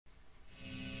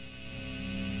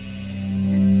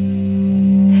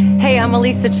Hey, I'm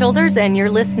Elisa Childers, and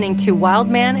you're listening to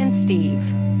Wildman and Steve.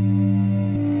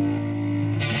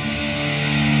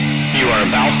 You are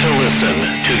about to listen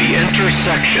to the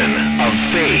intersection of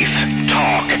faith,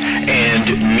 talk, and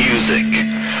music.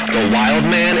 The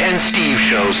Wildman and Steve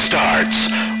show starts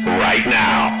right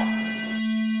now.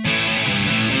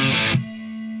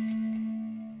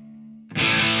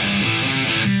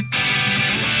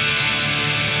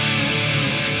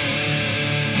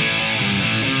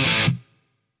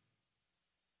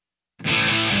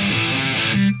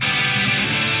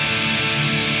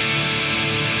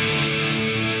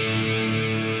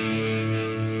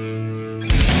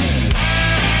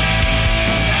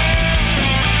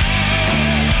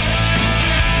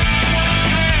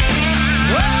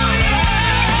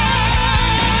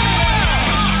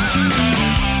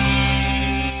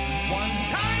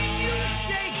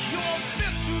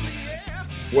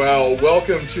 Well,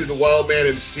 welcome to the Wildman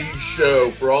and Steve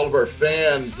show. For all of our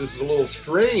fans, this is a little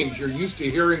strange. You're used to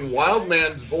hearing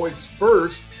Wildman's voice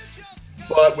first,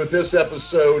 but with this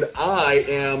episode, I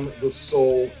am the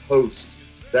sole host.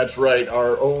 That's right,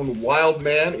 our own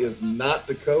Wildman is not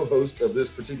the co-host of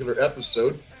this particular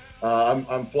episode.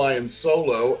 I'm flying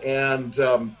solo, and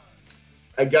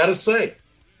I gotta say,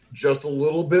 just a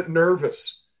little bit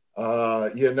nervous.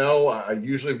 I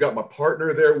usually have got my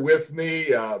partner there with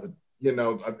me. I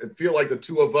feel like the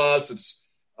two of us, it's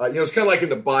kind of like in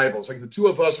the Bible. It's like the two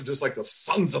of us are just like the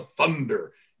sons of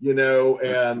thunder,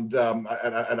 and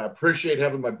I appreciate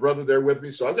having my brother there with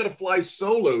me. So I've got to fly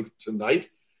solo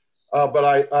tonight,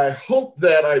 but I hope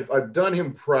that I've done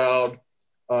him proud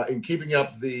in keeping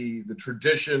up the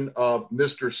tradition of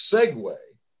Mr. Segway,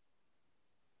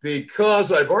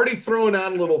 because I've already thrown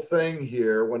out a little thing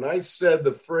here when I said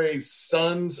the phrase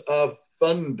sons of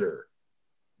thunder.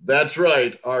 That's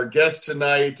right. Our guests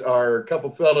tonight are a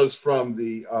couple fellows from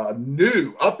the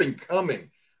new up-and-coming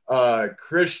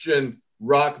Christian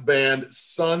rock band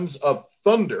Sons of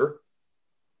Thunder.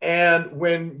 And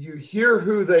when you hear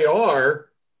who they are,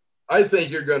 I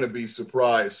think you're going to be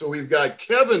surprised. So we've got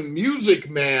Kevin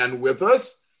Musicman with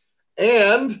us,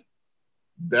 and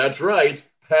that's right,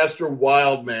 Pastor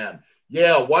Wildman.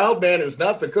 Yeah, Wildman is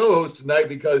not the co-host tonight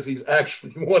because he's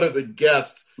actually one of the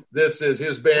guests. This is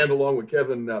his band along with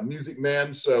Kevin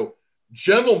Musicman. So,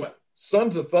 gentlemen,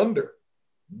 Sons of Thunder,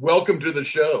 welcome to the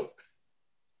show.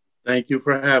 Thank you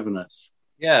for having us.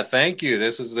 Yeah, thank you.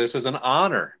 This is an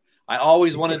honor. I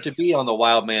always wanted to be on the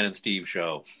Wildman and Steve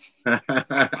show.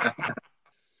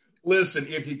 Listen,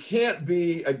 if you can't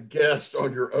be a guest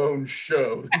on your own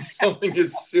show, then something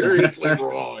is seriously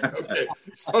wrong. Okay,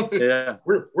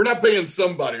 we're not paying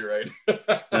somebody, right?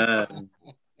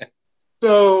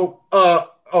 So,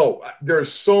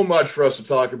 there's so much for us to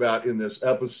talk about in this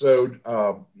episode.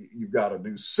 You've got a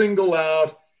new single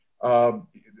out.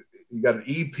 You got an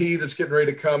EP that's getting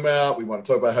ready to come out. We want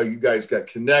to talk about how you guys got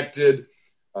connected,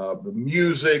 the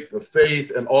music, the faith,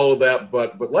 and all of that.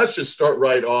 But let's just start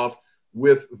right off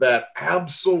with that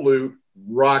absolute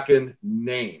rockin'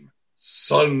 name,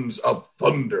 Sons of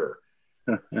Thunder.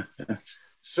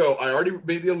 So I already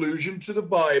made the allusion to the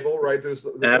Bible, right? There's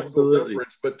the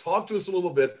reference, but talk to us a little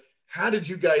bit. How did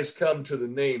you guys come to the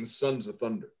name Sons of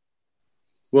Thunder?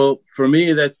 Well, for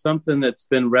me, that's something that's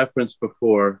been referenced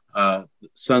before.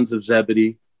 Sons of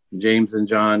Zebedee, James and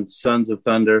John, Sons of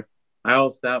Thunder. I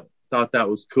always thought that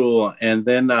was cool. And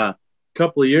then a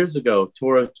couple of years ago,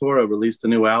 Tora released a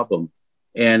new album.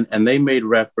 And they made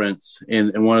reference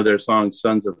in one of their songs,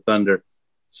 Sons of Thunder.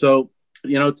 So,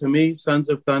 to me, Sons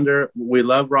of Thunder, we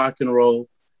love rock and roll.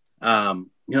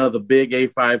 The big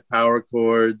A5 power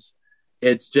chords.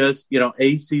 It's just,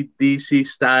 AC/DC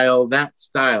style, that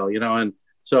style, and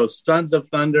so Sons of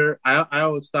Thunder, I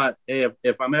always thought, hey,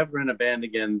 if I'm ever in a band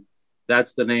again,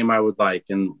 that's the name I would like.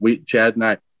 And Chad and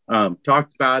I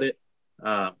talked about it.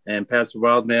 And Pastor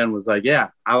Wildman was like,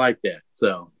 yeah, I like that.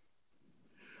 So.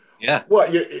 Yeah. Well,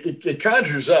 it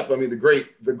conjures up,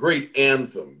 the great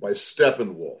anthem by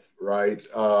Steppenwolf, right?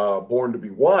 Born to be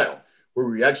Wild, where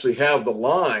we actually have the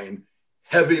line,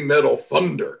 heavy metal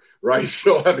thunder, right?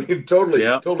 So,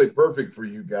 totally perfect for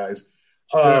you guys.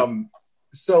 Sure.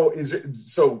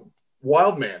 So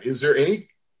Wildman, is there any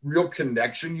real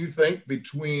connection, you think,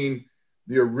 between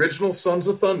the original Sons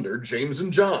of Thunder, James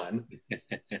and John,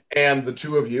 and the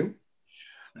two of you?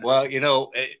 Well,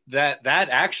 that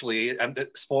actually,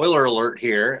 spoiler alert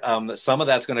here, some of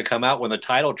that's going to come out when the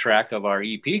title track of our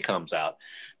EP comes out,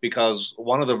 because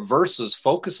one of the verses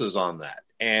focuses on that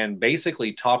and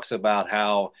basically talks about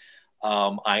how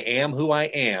I am who I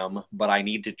am, but I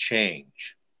need to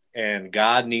change. And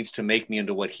God needs to make me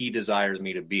into what he desires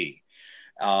me to be.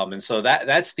 And so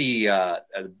that's the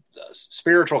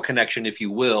spiritual connection, if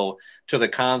you will, to the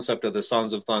concept of the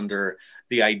Sons of Thunder,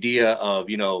 the idea of,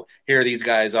 here these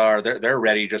guys are, they're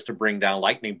ready just to bring down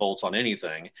lightning bolts on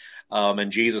anything.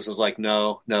 And Jesus is like,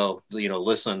 no,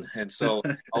 listen. And so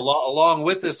along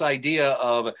with this idea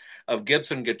of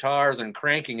Gibson guitars and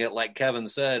cranking it, like Kevin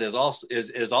said, is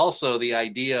also the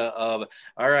idea of,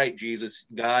 all right, Jesus,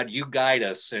 God, you guide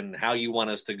us and how you want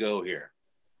us to go here.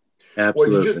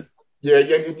 Absolutely. Well,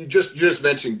 you just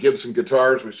mentioned Gibson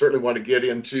guitars. We certainly want to get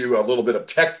into a little bit of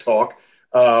tech talk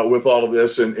with all of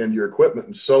this and your equipment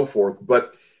and so forth.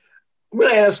 But I'm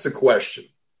going to ask the question,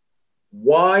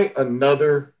 why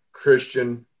another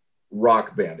Christian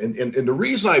rock band? And the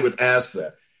reason I would ask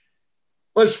that,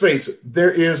 let's face it,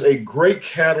 there is a great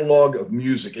catalog of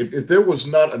music. If there was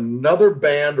not another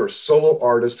band or solo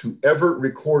artist who ever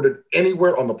recorded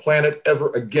anywhere on the planet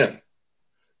ever again,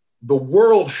 the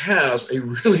world has a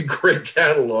really great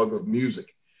catalog of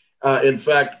music. In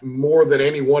fact, more than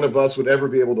any one of us would ever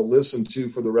be able to listen to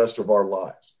for the rest of our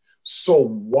lives. So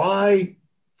why,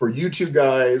 for you two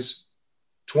guys,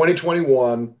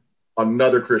 2021,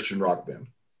 another Christian rock band?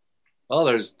 Well,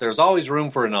 there's always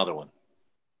room for another one.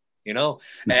 And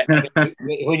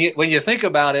when you think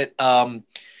about it,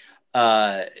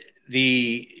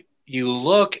 you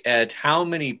look at how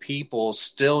many people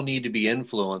still need to be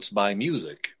influenced by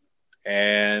music,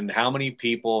 and how many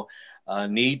people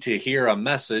need to hear a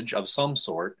message of some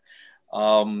sort.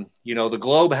 The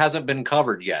globe hasn't been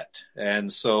covered yet,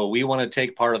 and so we want to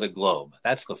take part of the globe.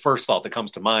 That's the first thought that comes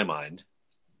to my mind.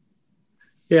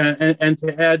 Yeah, and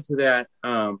to add to that,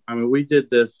 we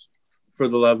did this for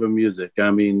the love of music.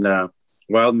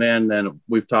 Wildman, and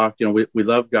we've talked, we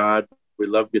love God, we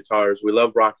love guitars, we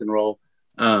love rock and roll.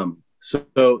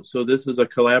 So this is a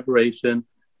collaboration,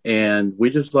 and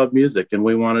we just love music, and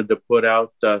we wanted to put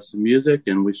out some music,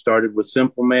 and we started with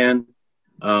Simple Man.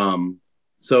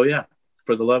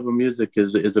 For the love of music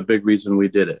is a big reason we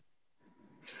did it.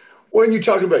 When you're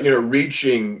talking about,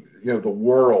 reaching, the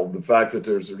world, the fact that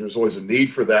there's always a need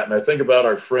for that. And I think about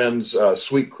our friends,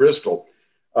 Sweet Crystal,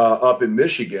 up in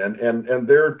Michigan, and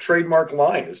their trademark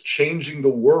line is changing the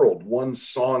world one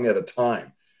song at a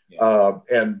time. Yeah.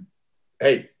 And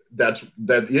hey, that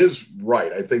is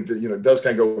right. I think that, it does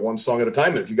kind of go one song at a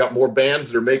time. And if you got more bands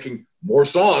that are making more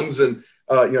songs, and,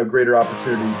 greater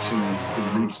opportunity to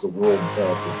reach the world,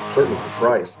 certainly for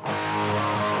Christ.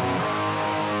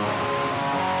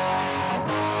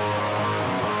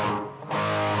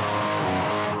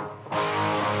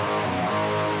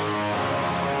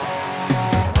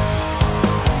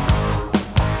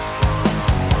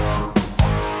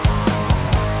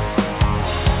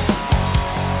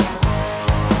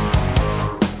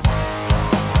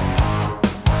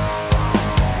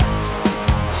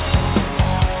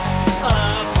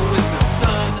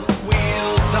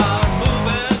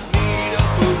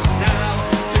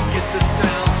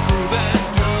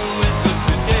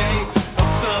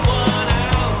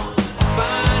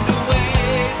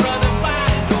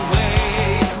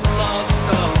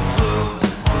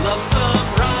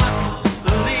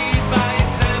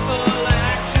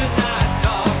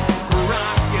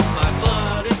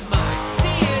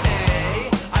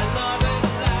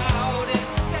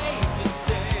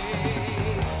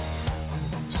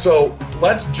 So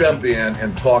let's jump in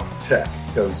and talk tech,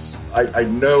 because I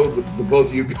know that the both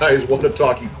of you guys want to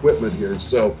talk equipment here.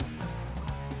 So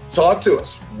talk to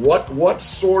us. What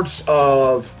sorts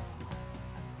of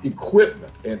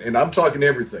equipment, and I'm talking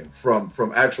everything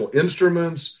from actual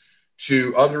instruments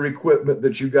to other equipment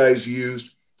that you guys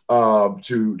used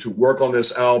to work on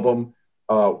this album.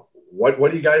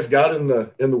 What do you guys got in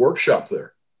the workshop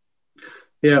there?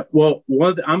 Yeah, well,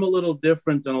 I'm a little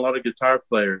different than a lot of guitar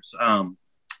players.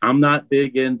 I'm not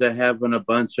big into having a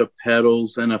bunch of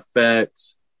pedals and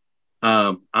effects.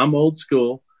 I'm old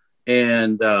school.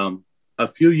 And a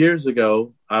few years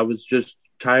ago, I was just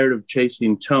tired of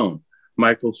chasing tone.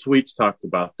 Michael Sweets talked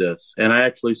about this. And I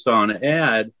actually saw an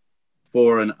ad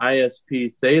for an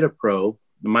ISP Theta Pro.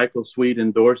 Michael Sweet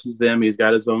endorses them. He's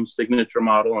got his own signature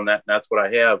model, and that's what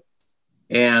I have.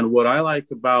 And what I like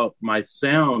about my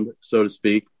sound, so to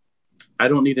speak, I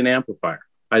don't need an amplifier.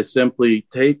 I simply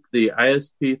take the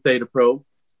ISP Theta Pro,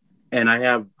 and I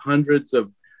have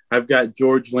I've got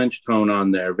George Lynch tone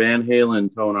on there, Van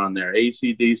Halen tone on there,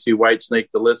 AC/DC, Whitesnake,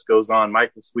 the list goes on.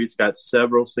 Michael Sweet's got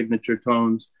several signature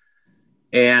tones.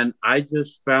 And I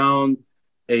just found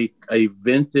a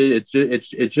vintage,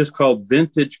 it's just called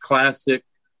Vintage Classic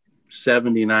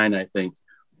 79, I think.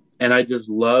 And I just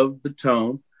love the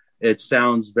tone. It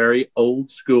sounds very old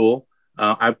school.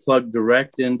 I plug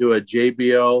direct into a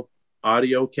JBL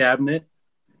audio cabinet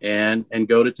and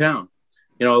go to town.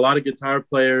 a lot of guitar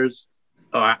players,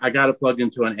 I got to plug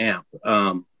into an amp.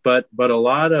 But a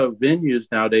lot of venues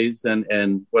nowadays,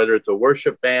 and whether it's a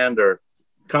worship band or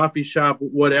coffee shop,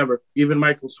 whatever, even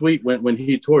Michael Sweet, when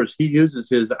he tours, he uses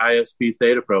his ISP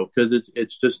Theta Pro because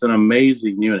it's just an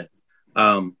amazing unit.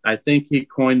 I think he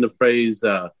coined the phrase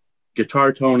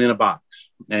guitar tone in a box.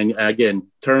 And again,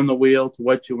 turn the wheel to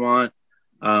what you want.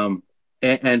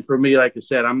 And for me, like I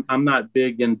said, I'm not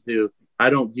big into, I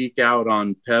don't geek out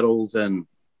on pedals and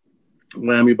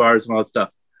whammy bars and all that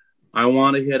stuff. I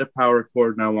want to hit a power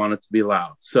chord and I want it to be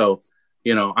loud. So,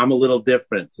 I'm a little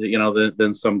different,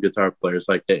 than some guitar players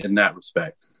like that in that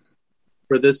respect.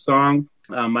 For this song,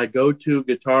 my go-to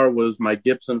guitar was my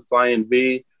Gibson Flying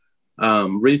V.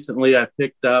 Recently, I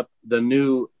picked up the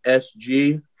new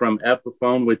SG from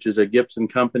Epiphone, which is a Gibson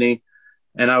company,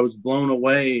 and I was blown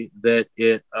away that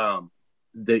it,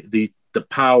 the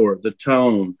power, the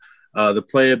tone, the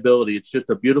playability. It's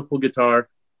just a beautiful guitar.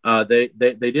 They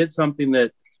did something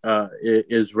that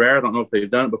is rare. I don't know if they've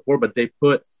done it before, but they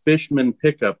put Fishman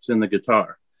pickups in the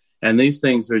guitar, and these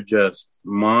things are just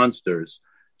monsters.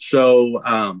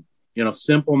 So,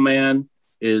 Simple Man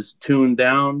is tuned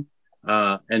down,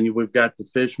 and we've got the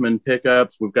Fishman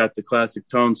pickups, we've got the classic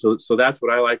tone. So that's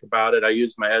what I like about it. I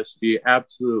used my SG,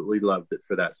 absolutely loved it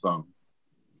for that song.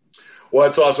 Well,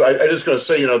 that's awesome. I just going to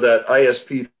say, that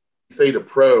ISP Theta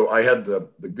Pro, I had the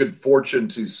good fortune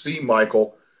to see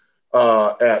Michael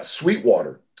at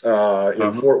Sweetwater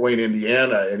in Fort Wayne,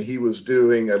 Indiana, and he was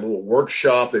doing a little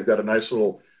workshop. They've got a nice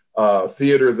little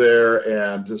theater there,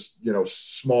 and just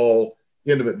small,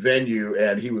 intimate venue,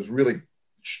 and he was really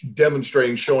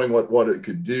demonstrating, showing what it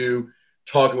could do,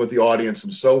 talking with the audience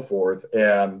and so forth.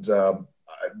 And to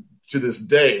this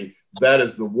day, that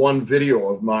is the one video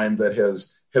of mine that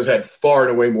has had far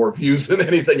and away more views than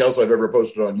anything else I've ever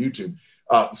posted on YouTube.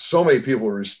 So many people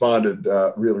responded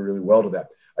really, really well to that.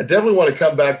 I definitely want to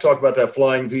come back, talk about that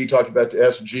Flying V, talk about the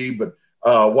SG, but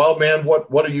Wildman,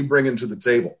 what are you bringing to the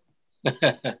table?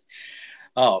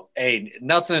 Oh, hey,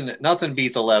 nothing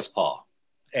beats a Les Paul.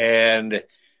 And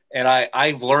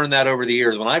I've learned that over the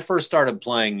years. When I first started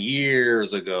playing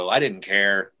years ago, I didn't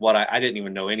care I didn't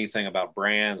even know anything about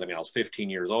brands. I mean, I was 15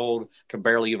 years old, could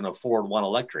barely even afford one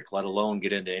electric, let alone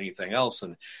get into anything else.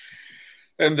 And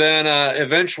then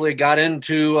eventually got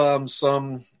into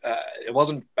it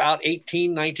wasn't about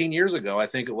 18, 19 years ago, I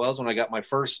think it was, when I got my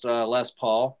first Les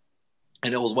Paul.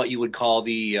 And it was what you would call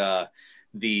the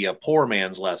poor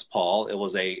man's Les Paul. It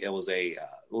was a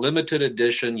limited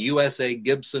edition USA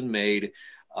Gibson made,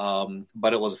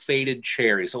 but it was a faded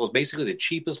cherry. So it was basically the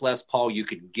cheapest Les Paul you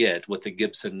could get with the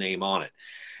Gibson name on it.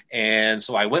 And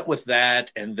so I went with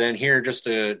that. And then here, just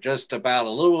about a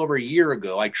little over a year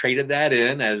ago, I traded that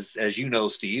in, as you know,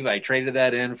 Steve, I traded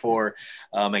that in for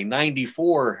a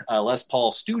 94 Les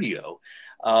Paul Studio.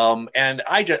 And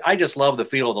I just love the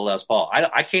feel of the Les Paul.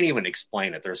 I can't even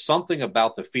explain it. There's something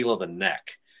about the feel of the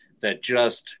neck that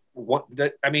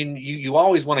you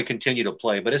always want to continue to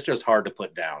play, but it's just hard to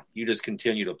put down. You just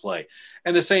continue to play.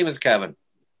 And the same as Kevin,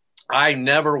 I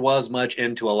never was much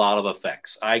into a lot of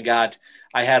effects.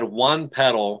 I had one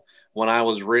pedal when I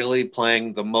was really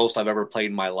playing the most I've ever played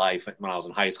in my life when I was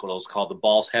in high school. It was called the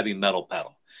Boss Heavy Metal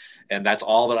pedal. And that's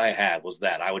all that I had was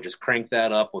that. I would just crank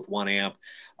that up with one amp.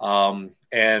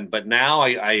 But now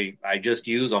I just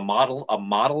use a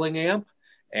modeling amp.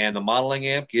 And the modeling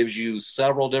amp gives you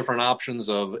several different options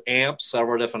of amps,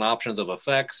 several different options of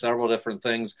effects, several different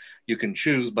things you can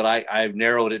choose. But I've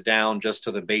narrowed it down just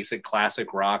to the basic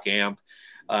classic rock amp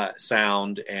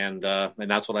sound, and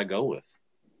that's what I go with.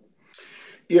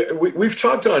 Yeah, we've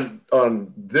talked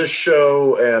on this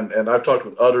show, and I've talked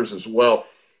with others as well.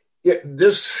 Yeah,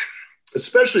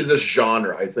 especially this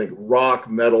genre, I think rock,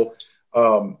 metal,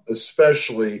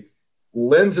 especially,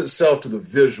 lends itself to the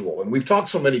visual. And we've talked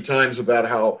so many times about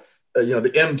how,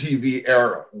 the MTV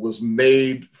era was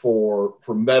made for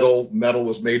metal. Metal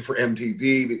was made for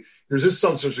MTV. There's just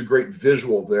such a great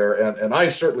visual there. And I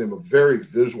certainly am a very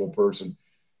visual person.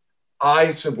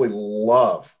 I simply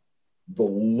love the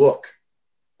look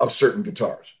of certain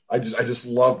guitars. I just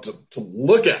love to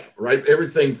look at them, right?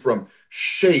 Everything from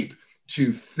shape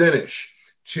to finish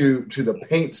to the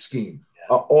paint scheme,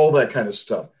 all that kind of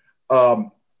stuff.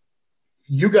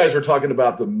 You guys are talking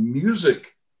about the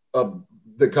music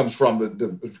that comes from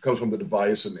the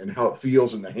device and how it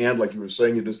feels in the hand. Like you were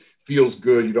saying, it just feels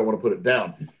good. You don't want to put it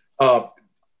down.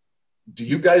 Do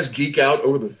you guys geek out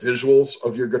over the visuals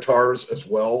of your guitars as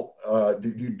well?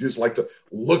 Do you just like to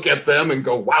look at them and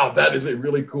go, wow, that is a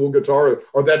really cool guitar?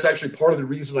 Or that's actually part of the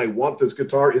reason I want this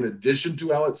guitar. In addition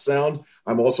to how it sounds,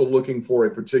 I'm also looking for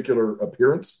a particular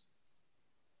appearance.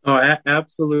 Oh,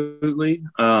 absolutely.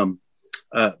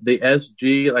 The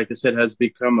SG, like I said, has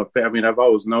become I mean, I've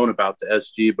always known about the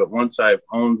SG, but once I've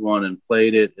owned one and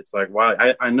played it, it's like, wow,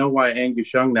 I know why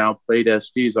Angus Young now played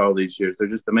SGs all these years. They're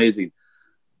just amazing.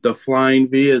 The Flying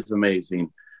V is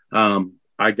amazing.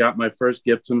 I got my first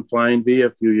Gibson Flying V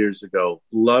a few years ago.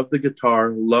 Love the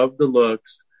guitar, love the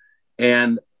looks,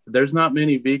 and there's not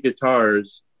many V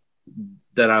guitars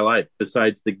that I like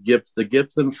besides the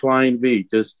Gibson Flying V.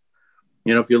 Just,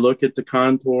 you know, if you look at the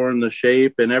contour and the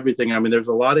shape and everything, I mean, there's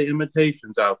a lot of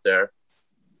imitations out there.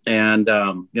 And,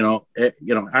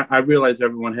 I realize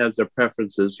everyone has their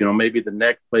preferences. You know, maybe the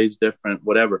neck plays different,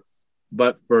 whatever.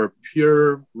 But for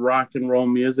pure rock and roll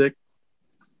music,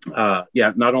 not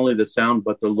only the sound,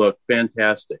 but the look,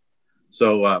 fantastic.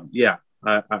 So,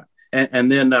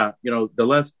 and then, the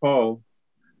Les Paul,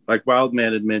 like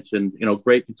Wildman had mentioned,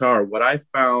 great guitar. What I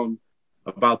found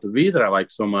about the V that I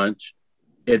like so much,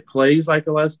 it plays like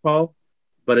a Les Paul,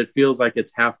 but it feels like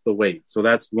it's half the weight. So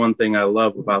that's one thing I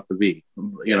love about the V.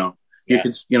 You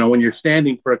can, when you're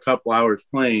standing for a couple hours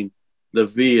playing, the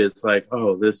V is like,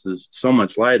 oh, this is so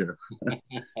much lighter.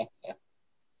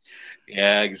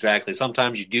 Yeah, exactly.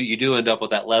 Sometimes you do end up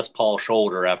with that Les Paul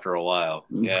shoulder after a while.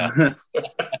 Yeah.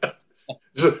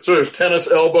 So there's tennis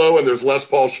elbow and there's Les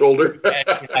Paul shoulder.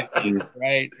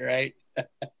 Right.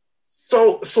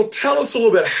 So tell us a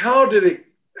little bit, how did it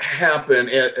happen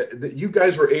that you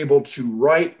guys were able to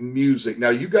write music? Now,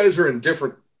 you guys are in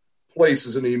different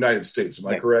places in the United States. Am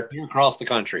I correct? You're across the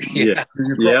country. Yeah.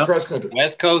 You're across country.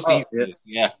 West Coast, East Coast.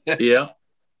 Yeah.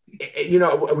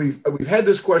 We've had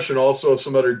this question also of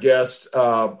some other guests.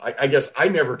 I guess I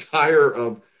never tire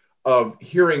of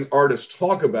hearing artists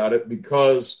talk about it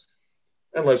because,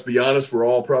 and let's be honest, we're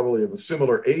all probably of a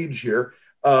similar age here.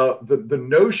 The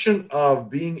notion of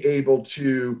being able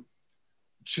to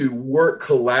work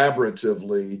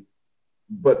collaboratively,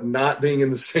 but not being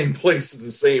in the same place at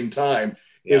the same time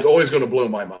is always going to blow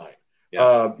my mind.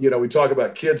 Yeah. We talk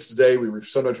about kids today. We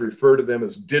sometimes refer to them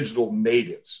as digital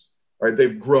natives. Right?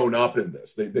 They've grown up in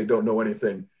this. They don't know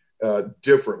anything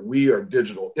different. We are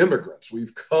digital immigrants.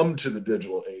 We've come to the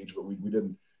digital age, but we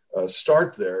didn't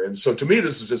start there. And so to me,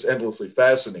 this is just endlessly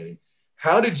fascinating.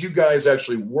 How did you guys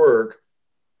actually work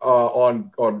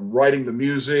on writing the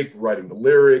music, writing the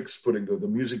lyrics, putting the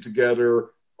music together,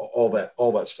 all that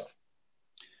stuff?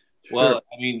 Well,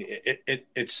 I mean,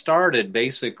 it started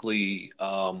basically.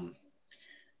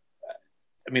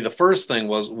 The first thing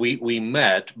was we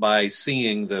met by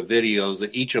seeing the videos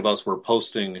that each of us were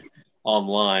posting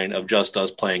online of just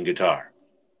us playing guitar.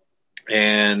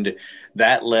 And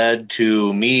that led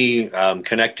to me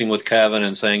connecting with Kevin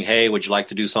and saying, hey, would you like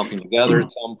to do something together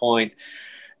at some point?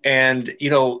 And,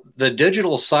 the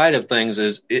digital side of things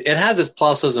it has its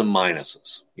pluses and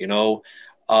minuses.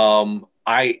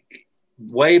 I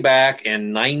way back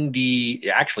in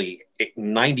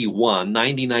 9091,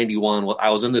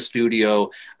 I was in the studio.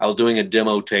 I was doing a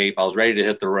demo tape. I was ready to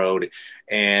hit the road.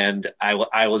 And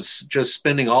I was just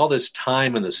spending all this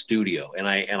time in the studio, and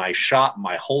I shot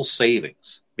my whole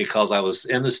savings because I was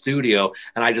in the studio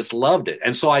and I just loved it.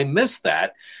 And so I miss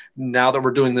that. Now that we're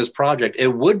doing this project, it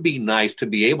would be nice to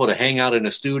be able to hang out in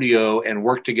a studio and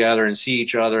work together and see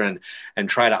each other and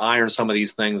try to iron some of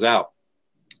these things out.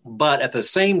 But at the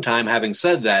same time, having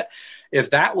said that,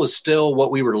 if that was still what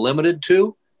we were limited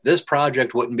to, this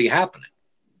project wouldn't be happening.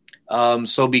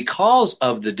 So because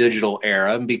of the digital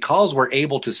era, and because we're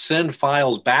able to send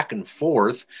files back and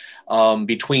forth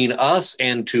between us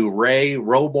and to Ray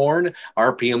Roborn,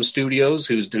 RPM Studios,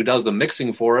 who does the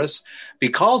mixing for us,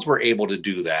 because we're able to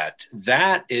do that,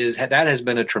 that has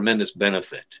been a tremendous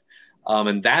benefit.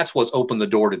 And that's what's opened the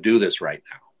door to do this right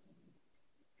now.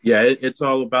 Yeah, it's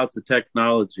all about the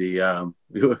technology.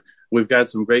 We've got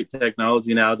some great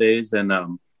technology nowadays,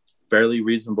 and fairly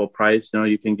reasonable price.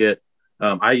 You can get.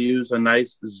 I use a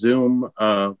nice Zoom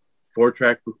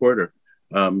 4-track recorder,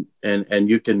 and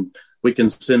we can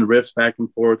send riffs back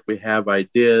and forth. We have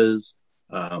ideas.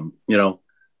 It's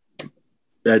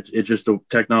just the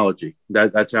technology.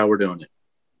 That's how we're doing it.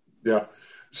 Yeah.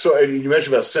 So you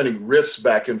mentioned about sending riffs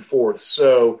back and forth.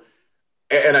 So.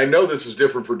 And I know this is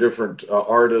different for different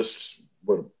artists,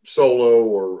 whether solo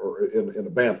or in a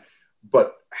band.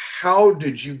 But how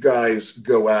did you guys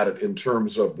go at it in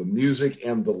terms of the music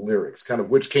and the lyrics? Kind of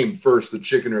which came first, the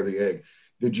chicken or the egg?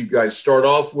 Did you guys start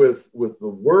off with the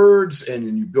words and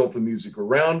then you built the music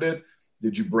around it?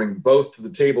 Did you bring both to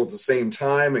the table at the same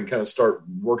time and kind of start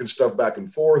working stuff back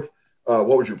and forth? What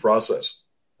was your process?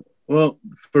 Well,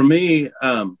 for me,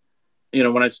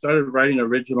 when I started writing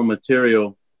original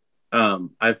material,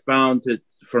 I found that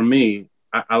for me,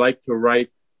 I like to write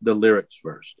the lyrics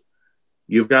first.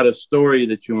 You've got a story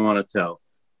that you want to tell.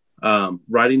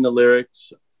 Writing the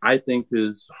lyrics, I think,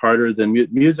 is harder than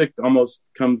music. Almost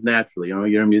comes naturally.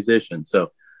 You're a musician,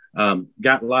 so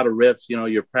got a lot of riffs.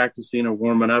 You're practicing or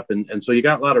warming up, and so you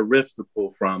got a lot of riffs to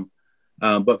pull from.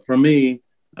 But for me,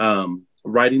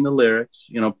 writing the lyrics,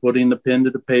 putting the pen to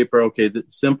the paper. Okay,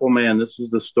 Simple Man, this is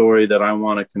the story that I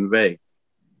want to convey,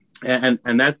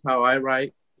 and that's how I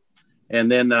write. And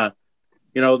then there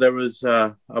was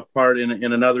a part in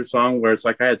another song where it's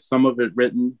like I had some of it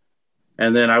written,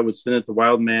 and then I would send it to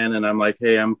Wildman, and I'm like,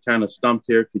 hey, I'm kind of stumped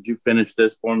here. Could you finish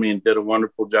this for me? And did a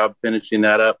wonderful job finishing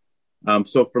that up.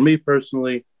 So for me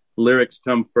personally, lyrics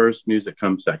come first, music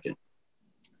comes second.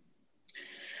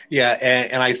 Yeah,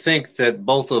 and I think that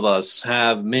both of us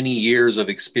have many years of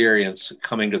experience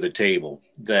coming to the table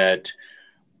that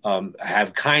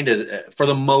have kind of, for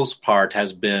the most part,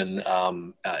 has been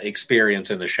experience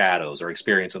in the shadows or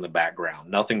experience in the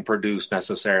background, nothing produced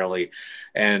necessarily,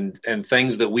 and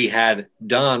things that we had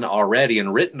done already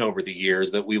and written over the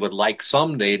years that we would like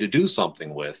someday to do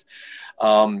something with.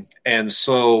 And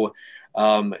so,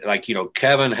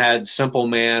 Kevin had Simple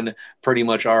Man pretty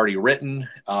much already written.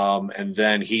 And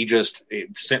then he just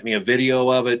sent me a video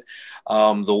of it.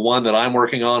 The one that I'm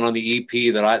working on the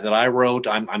EP that I wrote,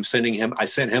 I sent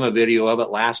him a video of it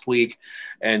last week,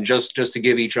 and just to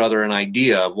give each other an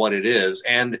idea of what it is.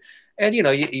 And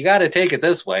you got to take it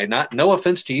this way. No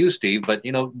offense to you, Steve, but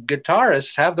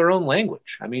guitarists have their own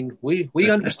language. I mean, we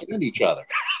understand each other.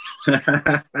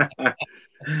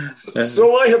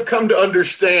 So I have come to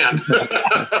understand.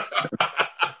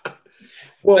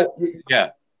 Well,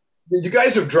 yeah, you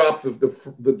guys have dropped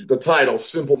the title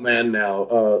 "Simple Man"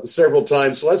 now several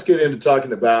times. So let's get into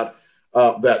talking about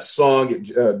that song.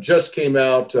 It just came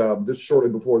out just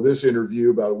shortly before this interview,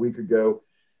 about a week ago,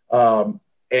 and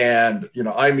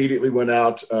I immediately went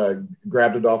out,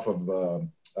 grabbed it off of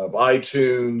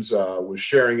iTunes, was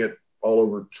sharing it all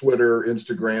over Twitter,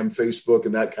 Instagram, Facebook,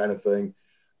 and that kind of thing.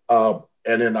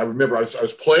 And then I remember I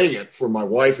was playing it for my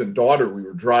wife and daughter. We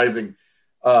were driving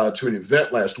to an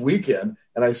event last weekend,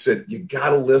 and I said, "You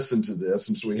got to listen to this."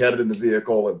 And so we had it in the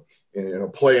vehicle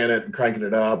and playing it and cranking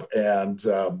it up. And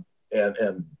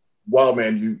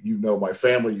Wildman, you know my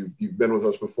family. You've been with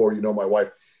us before. You know my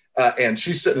wife, and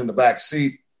she's sitting in the back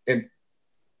seat, and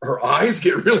her eyes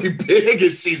get really big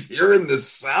as she's hearing this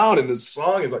sound and this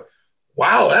song. It's like,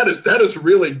 wow, that is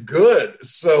really good.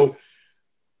 So,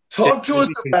 talk to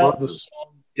us about the song.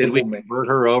 Did we convert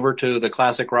her over to the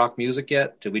classic rock music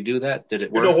yet? Did we do that? Did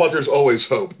it work? You know what? There's always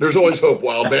hope. There's always hope,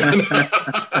 Wildman.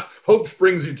 Hope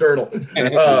springs eternal.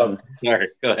 Sorry,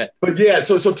 go ahead. But yeah,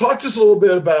 so talk to us a little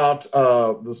bit about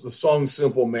the song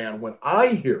 "Simple Man." When I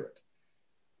hear it,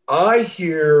 I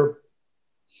hear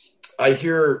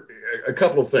a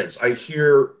couple of things. I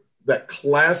hear that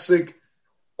classic,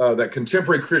 that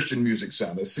contemporary Christian music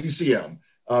sound, the CCM.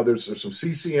 There's some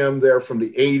CCM there from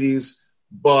the 80s,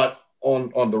 but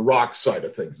on the rock side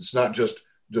of things. It's not just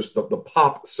the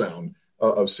pop sound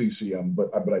of CCM,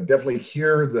 but I definitely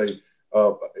hear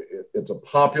it's a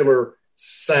popular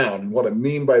sound. And what I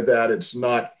mean by that, it's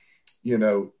not,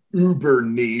 uber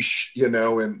niche, and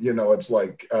it's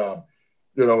like,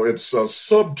 it's a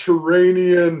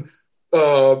subterranean,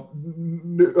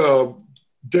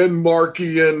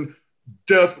 Denmarkian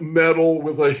death metal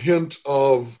with a hint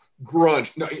of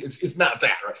grunge. No, it's not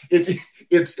that. Right?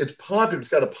 It's popular. It's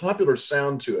got a popular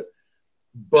sound to it,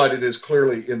 but it is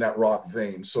clearly in that rock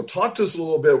vein. So talk to us a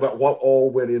little bit about what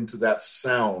all went into that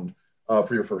sound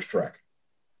for your first track.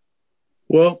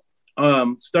 Well,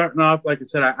 starting off, like I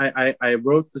said, I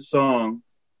wrote the song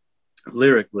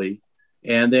lyrically,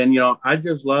 and then I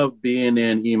just love being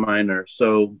in E minor.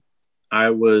 So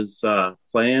I was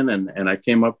playing, and I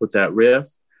came up with that riff,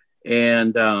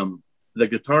 and the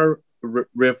guitar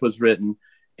riff was written,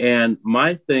 and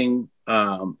my thing,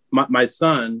 my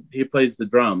son, he plays the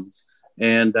drums,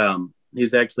 and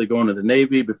he's actually going to the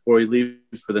Navy. Before he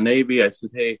leaves for the Navy, I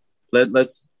said, hey,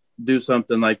 let's do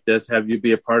something like this, have you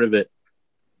be a part of it.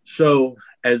 So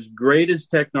as great as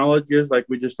technology is, like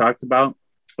we just talked about,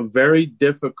 very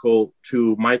difficult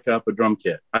to mic up a drum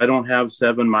kit. I don't have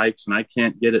 7 mics and I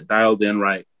can't get it dialed in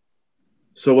right.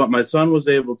 So what my son was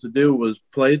able to do was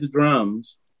play the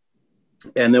drums,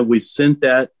 and then we sent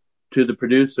that to the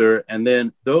producer, and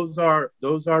then those are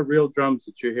real drums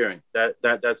that you're hearing.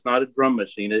 That's not a drum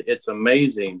machine. It's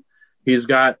amazing. He's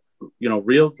got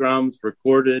real drums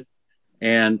recorded,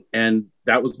 and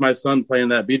that was my son playing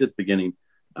that beat at the beginning.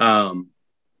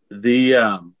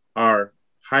 Our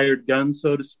hired gun,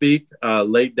 so to speak,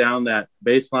 laid down that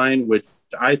bass line, which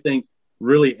I think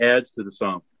really adds to the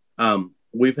song.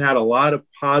 We've had a lot of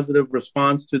positive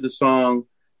response to the song.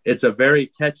 It's a very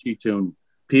catchy tune.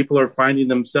 people are finding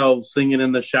themselves singing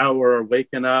in the shower or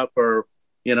waking up, or,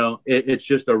 it's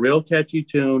just a real catchy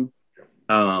tune.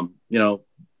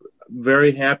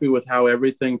 Very happy with how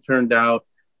everything turned out.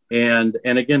 And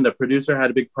again, the producer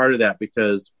had a big part of that,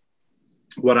 because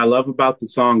what I love about the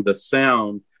song, the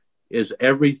sound, is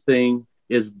everything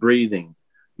is breathing.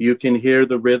 You can hear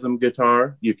the rhythm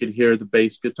guitar, you could hear the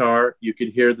bass guitar, you could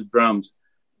hear the drums.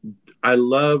 I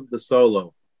love the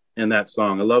solo in that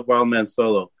song. I love Wildman's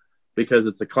solo because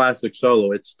it's a classic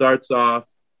solo. It starts off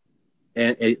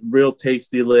and a real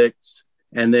tasty licks,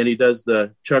 and then he does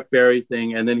the Chuck Berry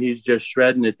thing, and then he's just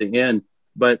shredding at the end.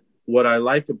 But what I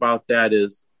like about that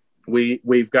is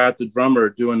we've got the drummer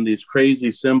doing these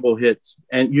crazy cymbal hits,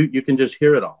 and you can just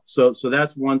hear it all. So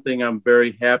that's one thing I'm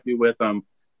very happy with.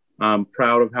 I'm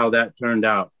proud of how that turned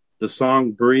out. The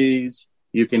song breathes,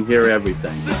 you can hear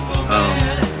everything.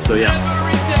 So yeah.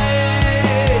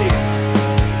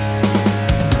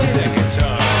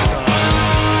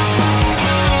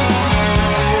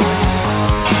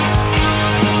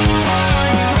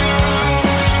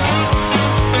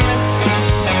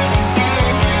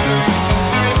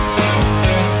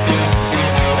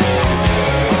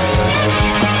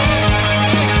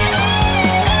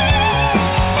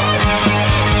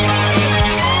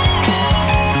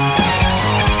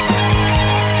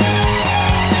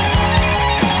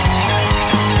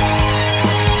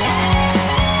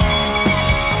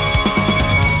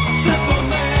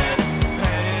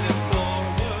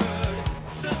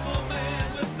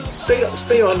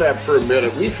 Stay on that for a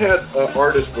minute. We've had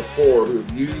artists before who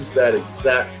have used that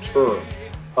exact term,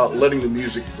 letting the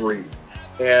music breathe,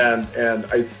 and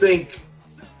I think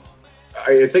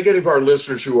any of our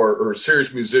listeners who are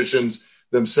serious musicians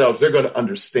themselves, they're going to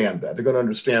understand that. They're going to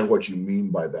understand what you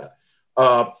mean by that.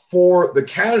 For the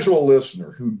casual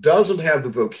listener who doesn't have the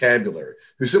vocabulary,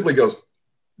 who simply goes,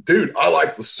 "Dude, I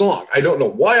like the song. I don't know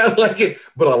why I like it,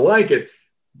 but I like it."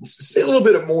 Say a little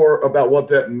bit more about what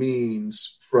that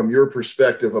means from your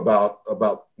perspective about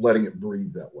letting it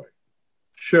breathe that way.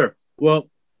 Sure. Well,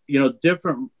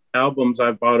 different albums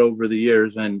I've bought over the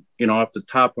years, and, off the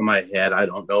top of my head, I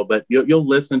don't know, but you'll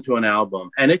listen to an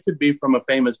album, and it could be from a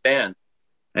famous band,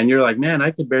 and you're like, man,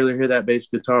 I could barely hear that bass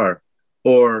guitar,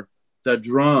 or the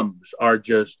drums are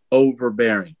just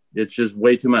overbearing. It's just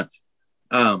way too much.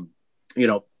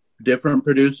 Different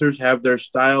producers have their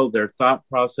style, their thought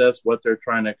process, what they're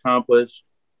trying to accomplish.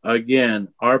 Again,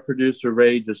 our producer,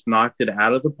 Ray, just knocked it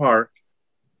out of the park.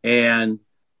 And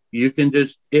you can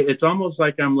it's almost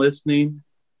like I'm listening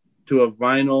to a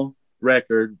vinyl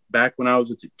record back when I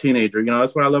was a teenager.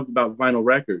 That's what I loved about vinyl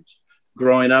records.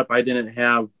 Growing up, I didn't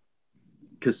have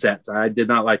cassettes. I did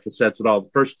not like cassettes at all. The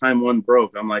first time one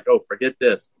broke, I'm like, oh, forget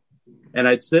this. And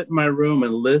I'd sit in my room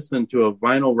and listen to a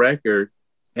vinyl record,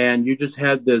 and you just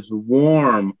had this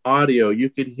warm audio. You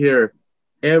could hear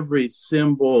every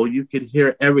cymbal. You could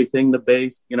hear everything, the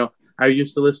bass. I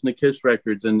used to listen to Kiss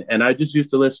records, and I just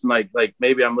used to listen like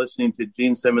maybe I'm listening to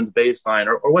Gene Simmons' bass line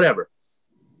or whatever.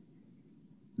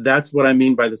 That's what I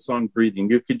mean by the song breathing.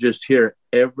 You could just hear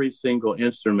every single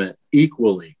instrument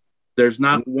equally. There's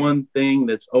not one thing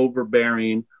that's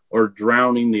overbearing or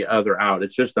drowning the other out.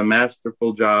 It's just a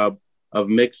masterful job of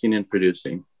mixing and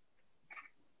producing.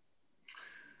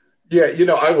 Yeah,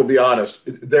 I will be honest.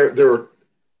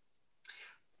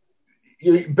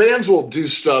 Bands will do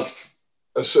stuff,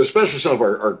 especially some of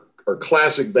our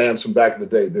classic bands from back in the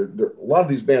day. A lot of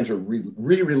these bands are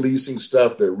re-releasing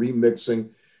stuff. They're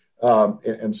remixing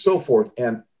and so forth.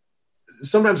 And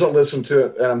sometimes I'll listen to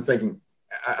it and I'm thinking,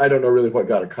 I don't know really what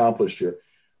got accomplished here.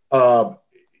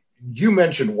 You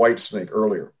mentioned Whitesnake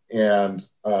earlier. And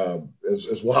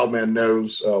as Wildman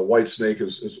knows, Whitesnake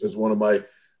is one of my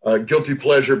guilty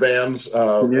pleasure bands.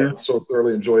 So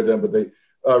thoroughly enjoyed them, but they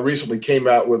recently came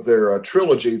out with their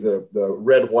trilogy, the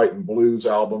Red, White, and Blues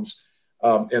albums.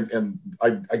 And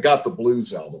I got the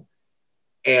Blues album.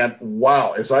 And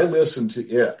wow, as I listened to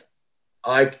it,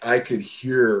 I could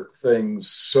hear things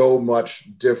so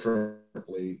much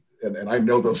differently. And I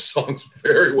know those songs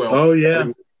very well. Oh,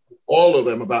 yeah. All of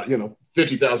them about,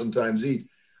 50,000 times each.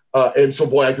 And so,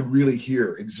 boy, I could really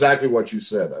hear exactly what you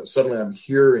said. Suddenly I'm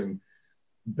hearing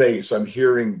bass, I'm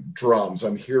hearing drums,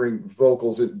 I'm hearing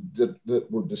vocals that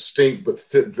were distinct but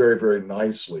fit very, very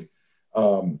nicely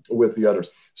with the others.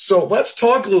 So let's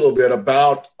talk a little bit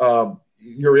about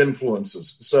your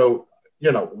influences. So,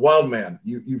 Wildman,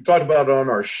 you've talked about it on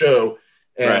our show.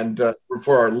 And right.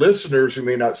 For our listeners who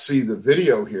may not see the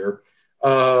video here,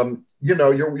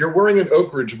 you're wearing an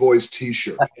Oak Ridge Boys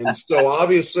t-shirt. And so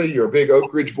obviously you're a big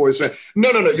Oak Ridge Boys fan.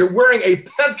 No. You're wearing a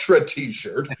Petra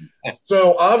t-shirt.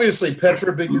 So obviously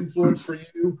Petra, big influence for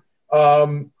you.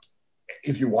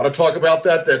 if you want to talk about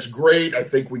that, that's great. I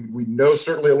think we know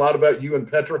certainly a lot about you and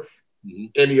Petra. Mm-hmm.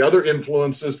 Any other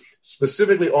influences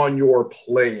specifically on your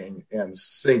playing and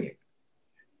singing?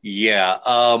 Yeah.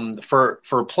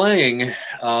 For playing,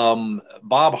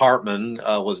 Bob Hartman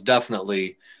was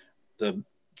definitely the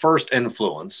first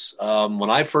influence. When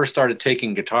I first started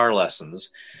taking guitar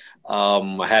lessons,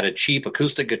 I had a cheap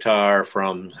acoustic guitar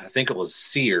from, I think it was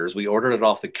Sears. We ordered it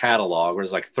off the catalog. It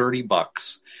was like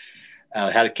 $30.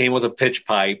 It came with a pitch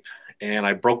pipe, and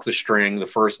I broke the string the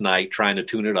first night trying to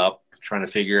tune it up, trying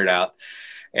to figure it out.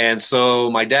 And so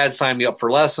my dad signed me up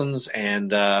for lessons,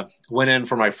 and went in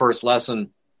for my first lesson.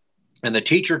 And the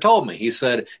teacher told me, he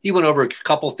said, he went over a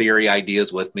couple theory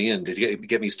ideas with me and to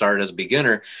get me started as a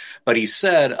beginner. But he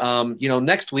said,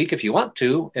 next week, if you want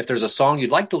to, if there's a song you'd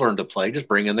like to learn to play, just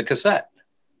bring in the cassette,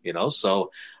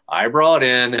 So I brought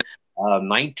in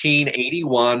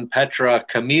 1981 Petra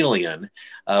Chameleon,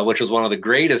 which was one of the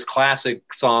greatest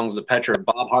classic songs that Petra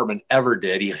Bob Hartman ever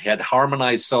did. He had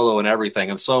harmonized solo and everything.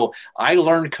 And so I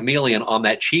learned Chameleon on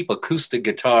that cheap acoustic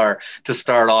guitar to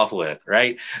start off with,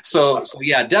 right? So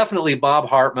yeah, definitely Bob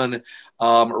Hartman,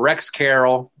 Rex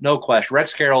Carroll, no question.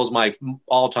 Rex Carroll is my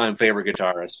all-time favorite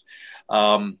guitarist.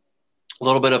 A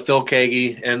little bit of Phil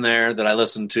Keaggy in there that I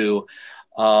listened to.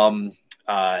 And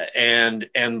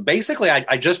basically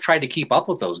I just tried to keep up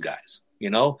with those guys,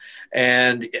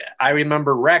 and I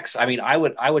remember Rex. I mean, I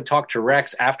would talk to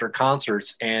Rex after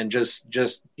concerts, and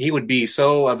just he would be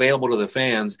so available to the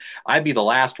fans. I'd be the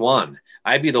last one.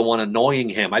 I'd be the one annoying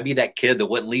him. I'd be that kid that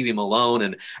wouldn't leave him alone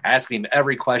and asking him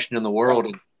every question in the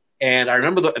world. And I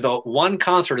remember the one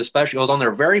concert, especially, it was on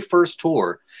their very first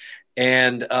tour.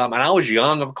 And I was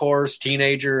young, of course,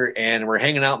 teenager, and we're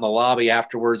hanging out in the lobby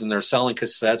afterwards, and they're selling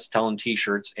cassettes, selling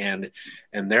T-shirts, and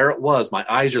there it was. My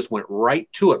eyes just went right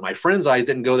to it. My friend's eyes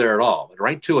didn't go there at all, but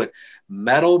right to it.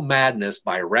 Metal Madness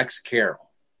by Rex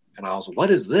Carroll. And I was like, what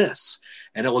is this?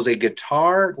 And it was a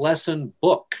guitar lesson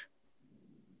book.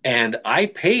 And I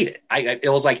paid it. It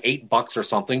was like $8 or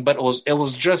something, but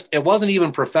it wasn't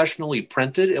even professionally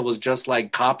printed. It was just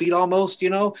like copied almost,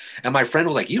 And my friend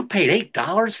was like, "You paid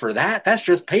 $8 for that? That's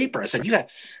just paper." I said,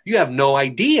 "You have no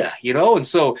idea, And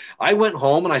so I went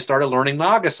home and I started learning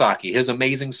Nagasaki, his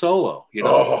amazing solo,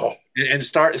 and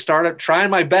started trying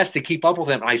my best to keep up with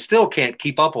him. I still can't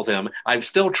keep up with him. I'm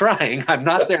still trying. I'm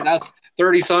not there now.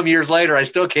 30 some years later, I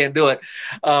still can't do it.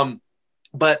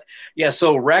 But yeah,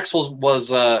 so Rex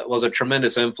was a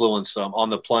tremendous influence on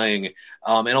the playing,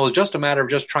 and it was just a matter of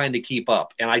just trying to keep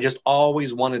up. And I just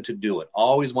always wanted to do it,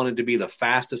 always wanted to be the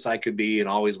fastest I could be, and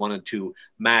always wanted to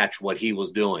match what he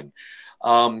was doing.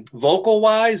 Vocal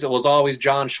wise, it was always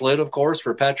John Schlitt, of course,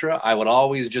 for Petra. I would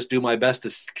always just do my best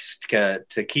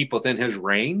to keep within his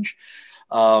range.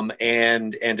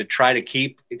 And to try to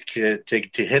keep to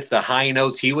hit the high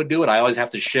notes he would do it. I always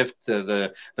have to shift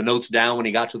the notes down when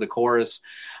he got to the chorus.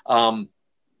 And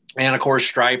of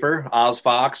course, Stryper, Oz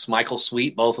Fox, Michael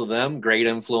Sweet, both of them great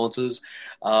influences.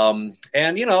 And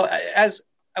as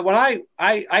when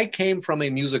I came from a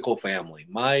musical family,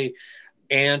 my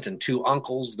aunt and two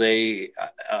uncles, my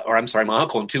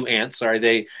uncle and two aunts,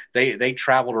 they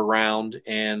traveled around,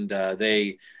 and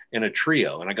they in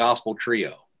a gospel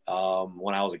trio.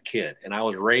 When I was a kid, and I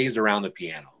was raised around the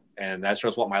piano, and that's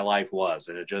just what my life was.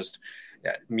 And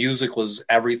music was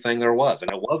everything there was.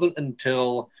 And it wasn't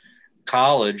until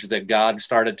college that God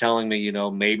started telling me,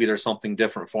 maybe there's something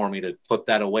different for me, to put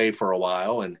that away for a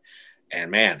while. And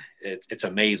man, it's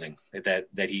amazing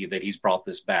that he's brought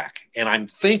this back. And I'm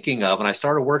thinking of, and I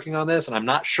started working on this, and I'm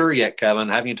not sure yet, Kevin,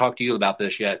 I haven't talked to you about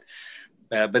this yet,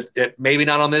 but maybe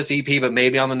not on this EP, but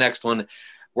maybe on the next one.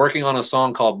 Working on a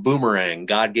song called Boomerang,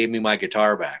 God Gave Me My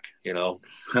Guitar Back,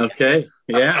 Okay,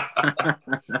 yeah.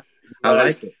 I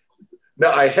like it.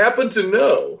 Now, I happen to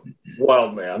know,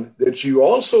 Wildman, that you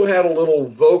also had a little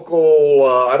vocal,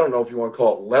 I don't know if you want to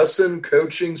call it lesson,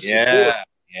 coaching support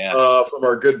from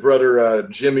our good brother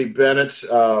Jimmy Bennett,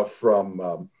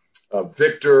 from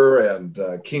Victor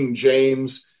and King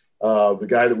James, the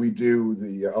guy that we do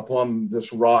the Upon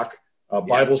This Rock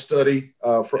Bible study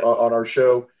on our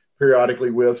show periodically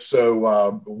with.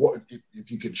 So if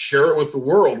you could share it with the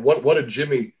world, what did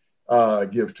Jimmy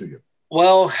give to you?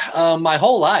 Well, my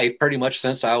whole life, pretty much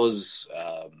since I was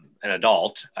an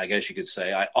adult, I guess you could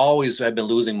say, I always have been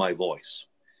losing my voice,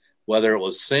 whether it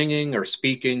was singing or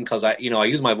speaking, because I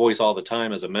use my voice all the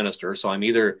time as a minister. So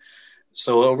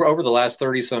over the last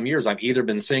 30 some years, I've either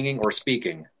been singing or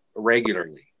speaking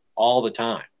regularly all the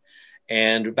time.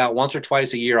 And about once or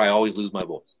twice a year, I always lose my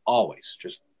voice, always.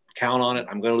 Just count on it.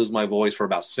 I'm going to lose my voice for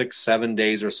about 6-7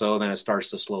 days or so. Then it starts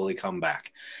to slowly come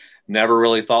back. Never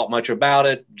really thought much about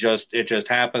it. It just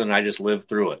happened, and I just lived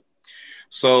through it.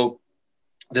 So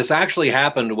this actually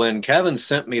happened when Kevin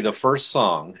sent me the first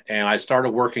song, and I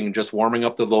started working, just warming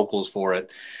up the vocals for it.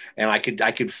 And I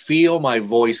could feel my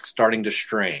voice starting to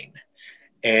strain.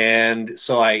 And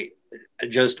so I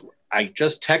just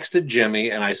texted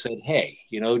Jimmy and I said, hey,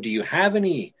 do you have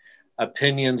any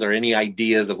opinions or any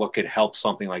ideas of what could help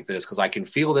something like this? Because I can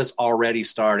feel this already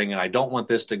starting and I don't want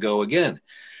this to go again.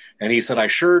 And he said, I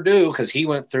sure do, because he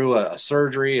went through a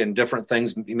surgery and different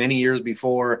things many years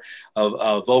before.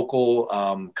 A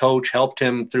vocal coach helped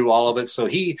him through all of it. So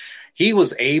he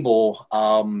was able,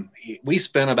 we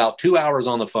spent about 2 hours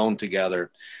on the phone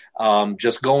together,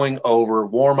 just going over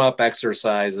warm-up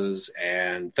exercises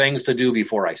and things to do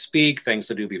before I speak, things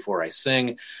to do before I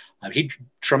sing.